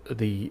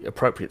the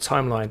appropriate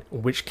timeline,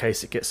 in which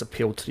case it gets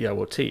appealed to the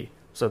OLT.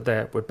 So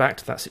there, we're back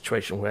to that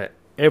situation where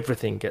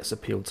everything gets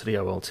appealed to the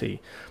OLT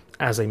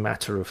as a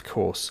matter of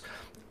course,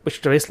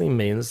 which basically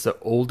means that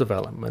all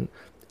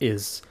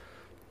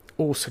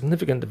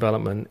significant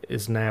development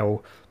is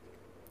now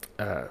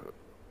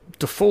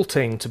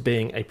defaulting to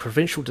being a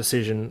provincial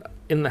decision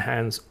in the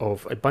hands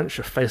of a bunch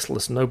of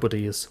faceless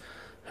nobodies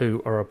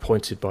who are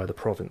appointed by the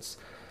province.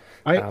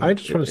 I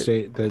just want to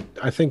say that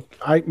I think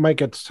my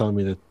gut's telling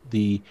me that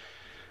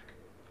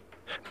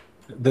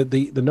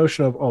the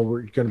notion of, oh,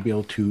 we're going to be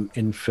able to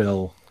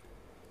infill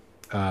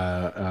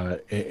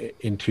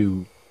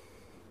into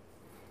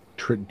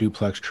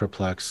duplex,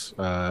 triplex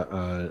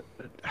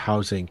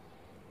housing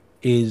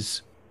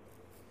is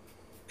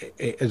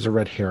a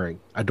red herring.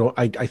 I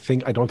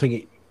don't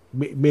think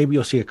maybe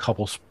you'll see a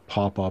couple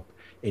pop up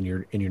in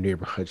your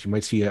neighborhoods. You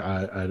might see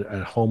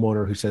a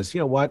homeowner who says, you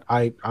know what,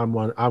 I'm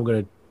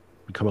going to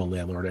become a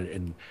landlord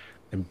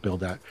and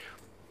build that.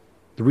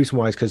 The reason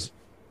why is because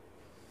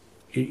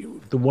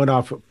the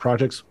one-off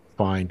projects,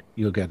 fine,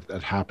 you'll get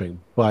that happening,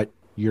 but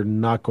you're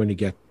not going to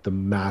get the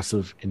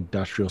massive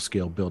industrial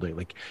scale building.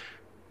 Like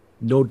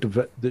no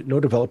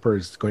developer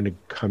is going to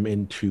come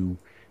into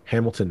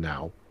Hamilton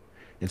now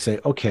and say,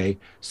 okay,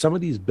 some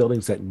of these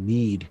buildings that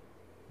need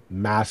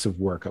massive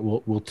work,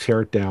 we'll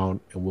tear it down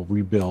and we'll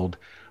rebuild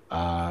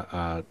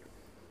uh,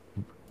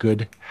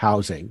 good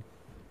housing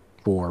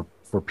for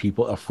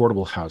people,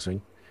 affordable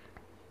housing.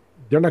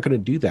 They're not going to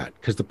do that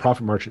because the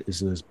profit margin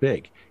isn't as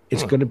big.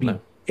 It's going to be No.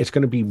 it's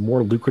going to be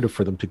more lucrative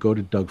for them to go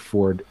to Doug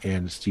Ford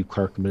and Steve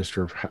Clark, the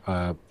Minister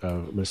of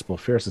Municipal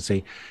Affairs, and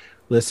say,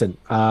 "Listen,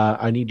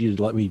 I need you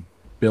to let me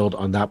build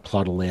on that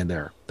plot of land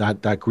there,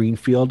 that green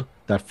field,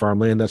 that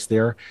farmland that's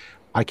there.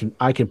 I can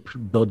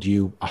build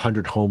you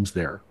 100 homes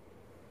there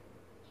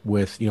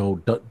with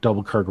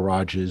double car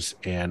garages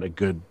and a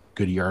good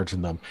yards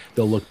in them.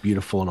 They'll look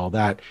beautiful and all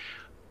that,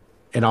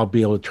 and I'll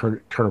be able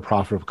to turn a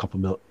profit of a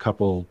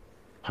couple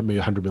maybe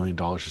 $100 million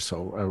or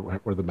so,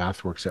 where the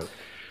math works out."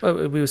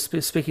 Well, we were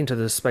speaking to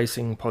the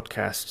spacing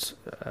podcast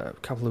a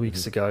couple of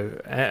weeks Mhm.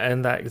 ago,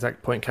 and that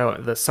exact point came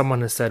out that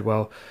someone has said,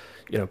 well,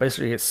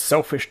 basically it's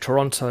selfish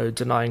Toronto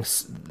denying,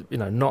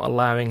 not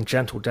allowing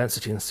gentle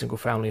density in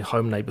single-family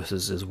home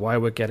neighborhoods is why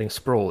we're getting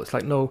sprawl. It's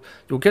like, no,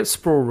 you'll get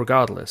sprawl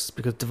regardless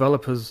because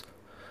developers.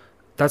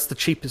 That's the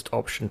cheapest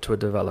option to a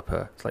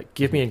developer. It's like,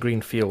 give me Mhm. a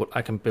green field,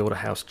 I can build a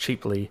house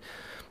cheaply.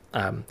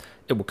 Um,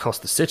 it will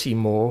cost the city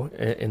more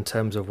in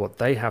terms of what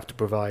they have to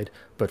provide,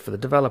 but for the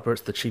developer,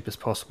 it's the cheapest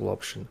possible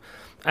option,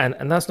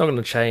 and that's not going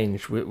to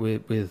change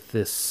with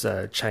this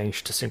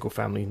change to single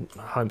family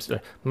homes.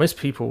 Most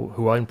people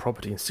who own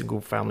property in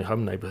single family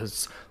home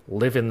neighborhoods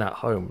live in that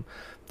home.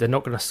 They're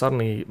not going to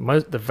suddenly,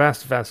 the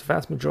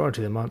vast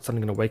majority of them aren't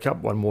suddenly going to wake up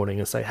one morning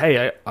and say,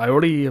 "Hey, I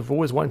already have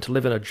always wanted to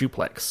live in a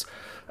duplex,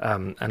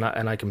 and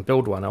I can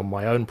build one on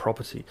my own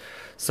property."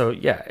 So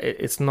yeah,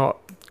 it's not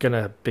going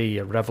to be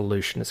a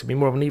revolution. It's going to be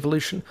more of an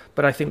evolution,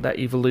 but I think that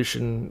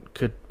evolution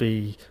could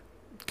be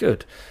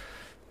good.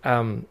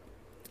 Um,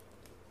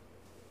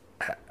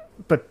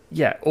 but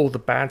yeah, all the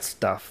bad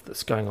stuff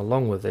that's going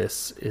along with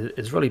this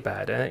is really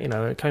bad.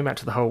 Coming back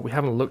to the whole, we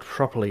haven't looked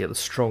properly at the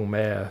strong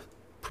mayor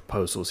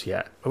proposals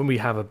yet. I mean, we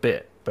have a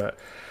bit, but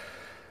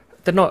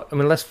they're not. I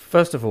mean, let's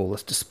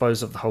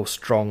dispose of the whole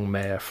strong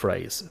mayor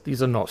phrase.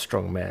 These are not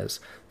strong mayors.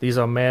 These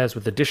are mayors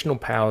with additional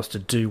powers to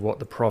do what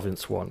the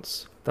province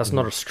wants. That's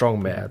not Mhm. a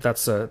strong mayor.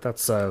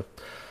 Mhm.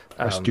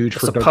 A stooge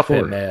That's for a Doug puppet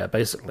Ford. mayor,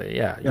 basically.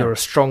 Yeah, Yeah, you're a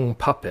strong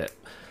puppet,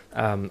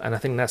 and I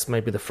think that's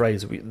maybe the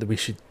phrase that we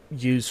should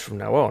use from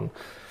now on.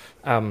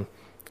 Um,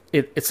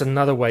 it's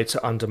another way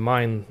to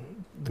undermine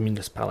the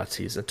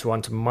municipalities and to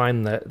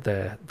undermine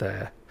their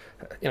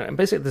and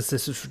basically there's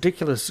this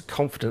ridiculous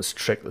confidence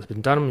trick that's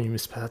been done in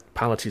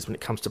municipalities when it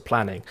comes to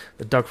planning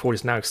that Doug Ford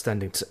is now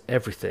extending to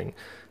everything,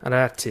 and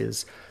that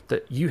is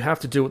that you have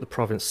to do what the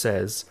province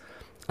says.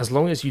 As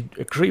long as you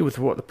agree with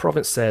what the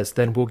province says,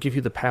 then we'll give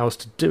you the powers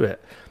to do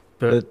it.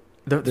 But the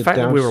the the fact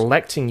that we're downs,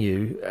 electing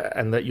you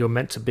and that you're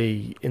meant to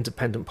be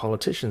independent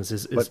politicians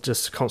is but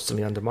just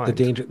constantly the undermined.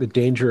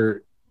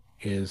 danger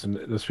is, and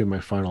this will be my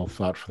final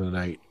thought for the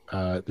night.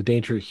 The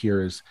danger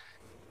here is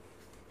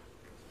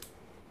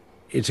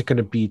it going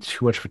to be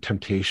too much of a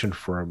temptation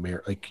for a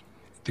mayor? Like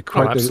the Oh,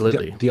 quite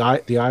absolutely.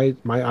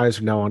 my eyes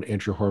are now on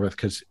Andrew Horwath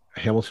because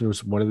Hamilton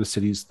was one of the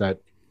cities that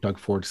Doug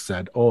Ford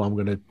said, "Oh, I'm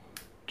going to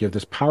give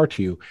this power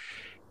to you,"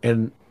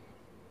 and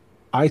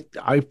I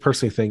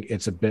personally think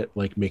it's a bit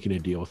like making a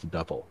deal with the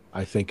devil.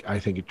 I think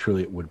it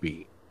truly it would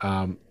be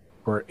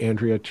for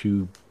Andrea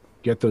to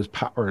get those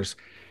powers.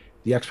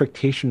 The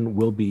expectation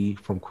will be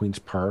from Queen's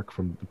Park,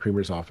 from the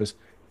Premier's office.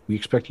 We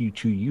expect you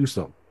to use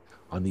them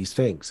on these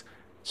things,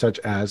 such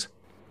as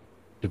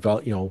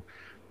develop,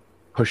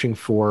 pushing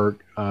for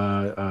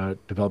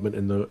development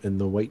in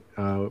the white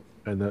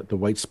and the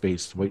white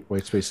space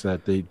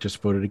that they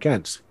just voted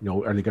against.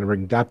 Are they going to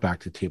bring that back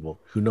to the table?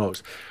 Who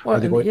knows? Well, Are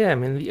they and going? yeah, I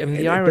mean, the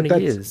But irony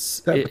that's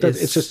is, that. But it that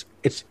it's is, just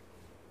it's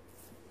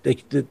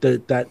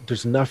that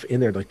there's enough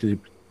in there like to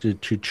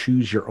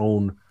choose your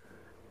own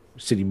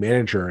city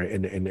manager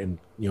and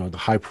the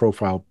high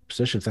profile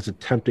positions. That's a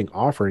tempting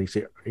offer, and you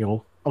say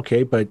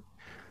okay, but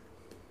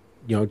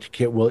you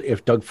can't. Well,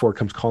 if Doug Ford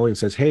comes calling and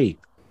says, "Hey,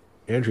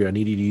 Andrea, I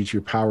need you to use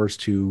your powers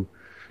to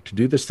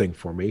do this thing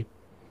for me,"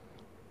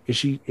 is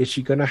she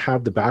going to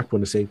have the backbone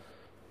to say,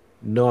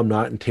 "No, I'm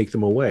not," and take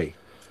them away?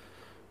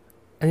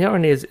 and the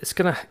irony is,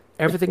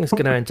 everything is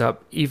gonna end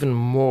up even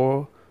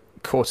more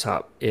caught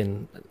up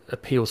in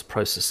appeals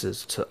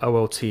processes to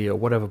OLT or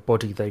whatever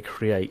body they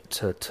create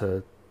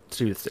to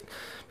do the thing,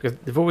 because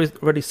they've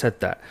already said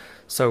that.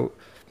 So,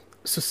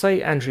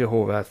 say Andrea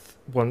Horwath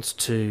wants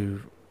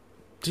to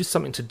do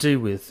something to do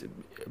with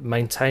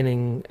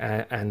maintaining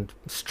and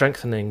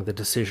strengthening the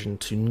decision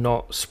to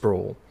not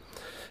sprawl,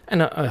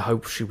 and I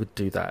hope she would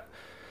do that.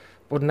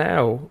 But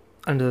now,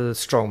 under the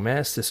strong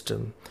mayor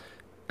system,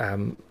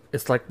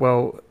 it's like,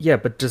 well, yeah,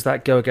 but does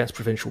that go against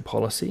provincial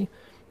policy?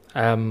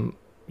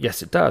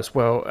 Yes, it does.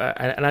 Well,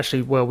 and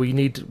actually, well, we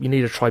need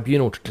a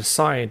tribunal to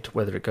decide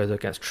whether it goes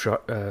against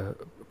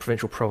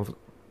provincial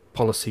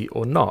policy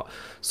or not.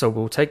 So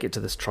we'll take it to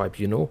this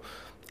tribunal,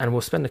 and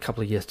we'll spend a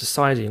couple of years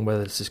deciding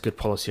whether this is good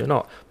policy or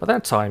not. By the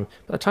time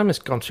it's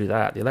gone through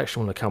that, the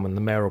election will come and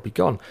the mayor will be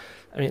gone.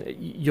 I mean,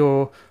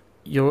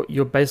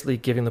 you're basically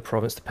giving the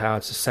province the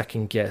power to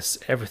second guess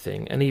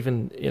everything, and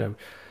even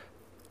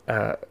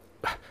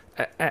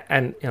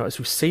and as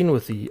we've seen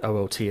with the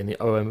OLT and the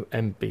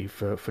OMB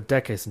for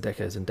decades and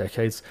decades and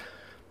decades,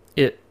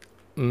 it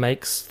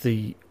makes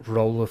the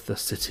role of the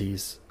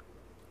cities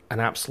an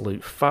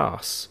absolute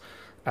farce.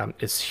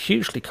 It's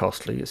hugely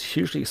costly, it's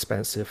hugely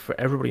expensive for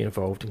everybody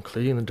involved,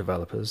 including the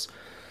developers.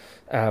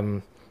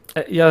 The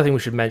other thing we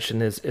should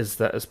mention is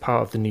that as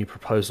part of the new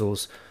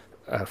proposals,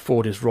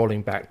 Ford is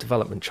rolling back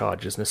development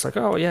charges, and it's like,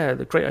 oh yeah,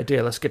 the great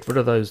idea, let's get rid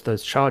of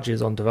those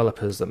charges on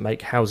developers that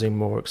make housing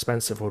more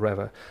expensive or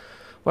whatever.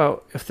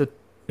 Well, if the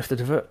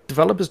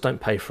developers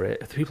don't pay for it,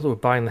 if the people who are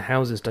buying the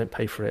houses don't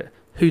pay for it,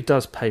 who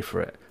does pay for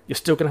it? You're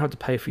still going to have to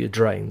pay for your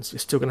drains. You're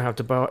still going to have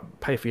to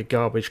pay for your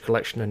garbage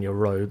collection and your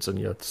roads and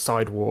your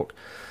sidewalk.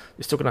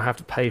 You're still going to have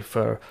to pay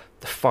for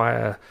the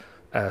fire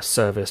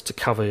service to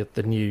cover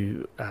the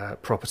new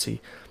property.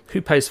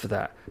 Who pays for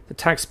that? The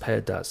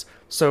taxpayer does.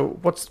 So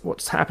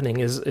what's happening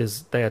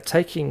is they are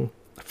taking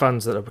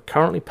funds that are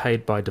currently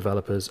paid by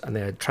developers and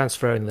they are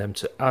transferring them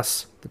to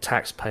us, the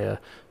taxpayer,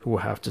 who will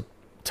have to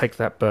take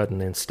that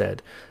burden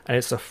instead. And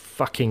it's a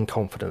fucking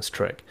confidence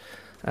trick.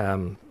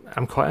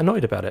 I'm quite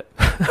annoyed about it.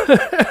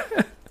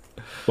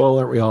 Well,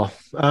 aren't we all?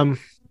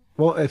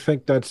 Well, I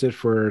think that's it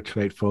for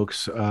tonight,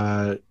 folks.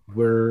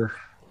 We're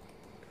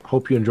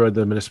hope you enjoyed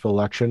the municipal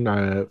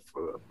election,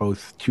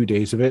 both 2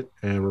 days of it,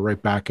 and we're right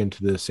back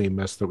into the same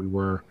mess that we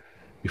were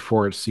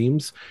before, it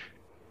seems.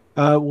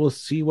 We'll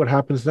see what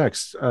happens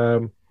next.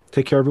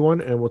 Take care,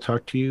 everyone, and we'll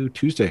talk to you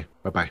Tuesday.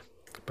 Bye-bye.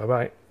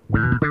 Bye-bye.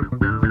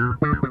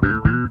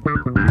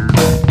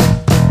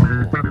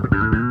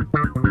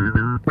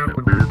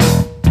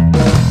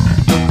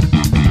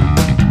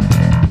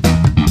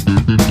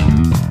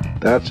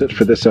 That's it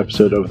for this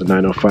episode of the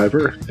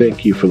 905er.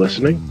 Thank you for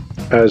listening.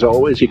 As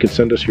always, you can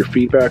send us your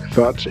feedback,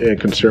 thoughts,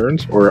 and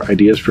concerns or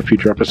ideas for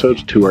future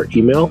episodes to our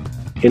email,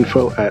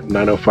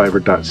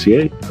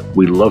 info@905er.ca.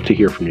 We'd love to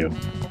hear from you.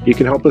 You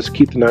can help us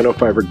keep the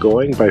 905er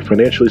going by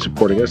financially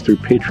supporting us through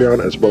Patreon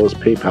as well as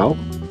PayPal.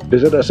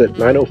 Visit us at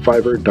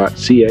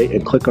 905er.ca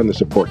and click on the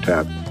support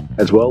tab.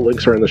 As well,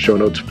 links are in the show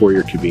notes for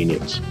your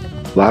convenience.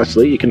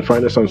 Lastly, you can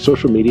find us on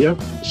social media.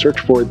 Search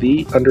for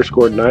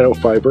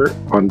 _905er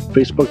on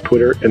Facebook,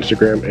 Twitter,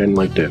 Instagram, and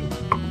LinkedIn.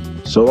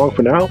 So long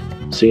for now.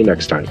 See you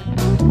next time.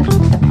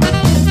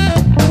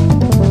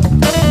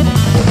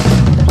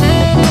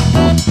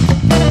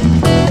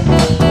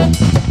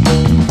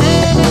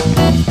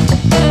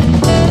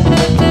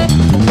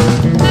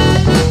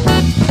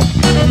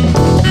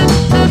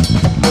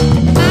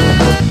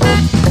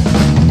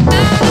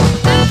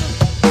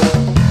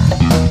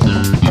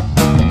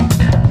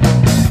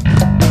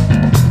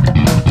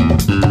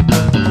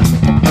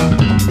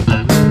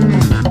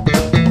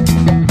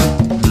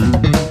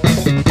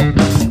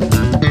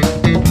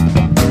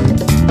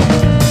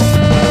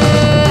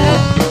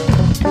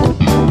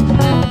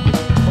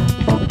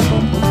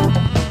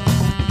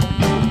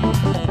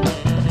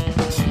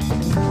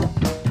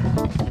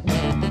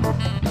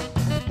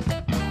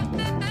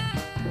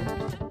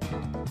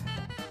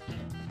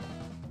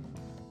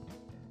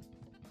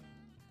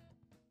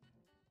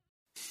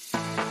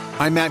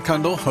 I'm Matt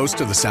Kundle, host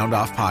of the Sound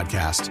Off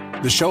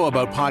Podcast, the show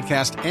about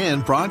podcast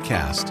and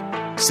broadcast.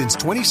 Since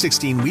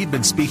 2016, we've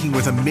been speaking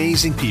with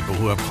amazing people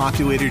who have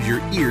populated your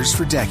ears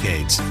for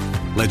decades.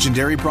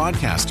 Legendary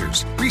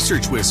broadcasters,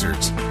 research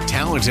wizards,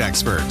 talent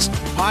experts,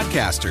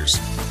 podcasters,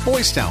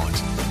 voice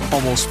talent.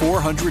 Almost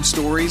 400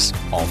 stories,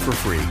 all for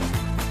free.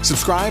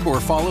 Subscribe or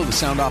follow the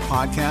Sound Off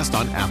Podcast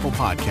on Apple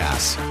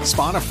Podcasts,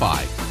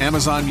 Spotify,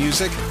 Amazon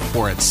Music,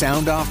 or at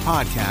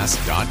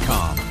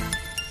soundoffpodcast.com.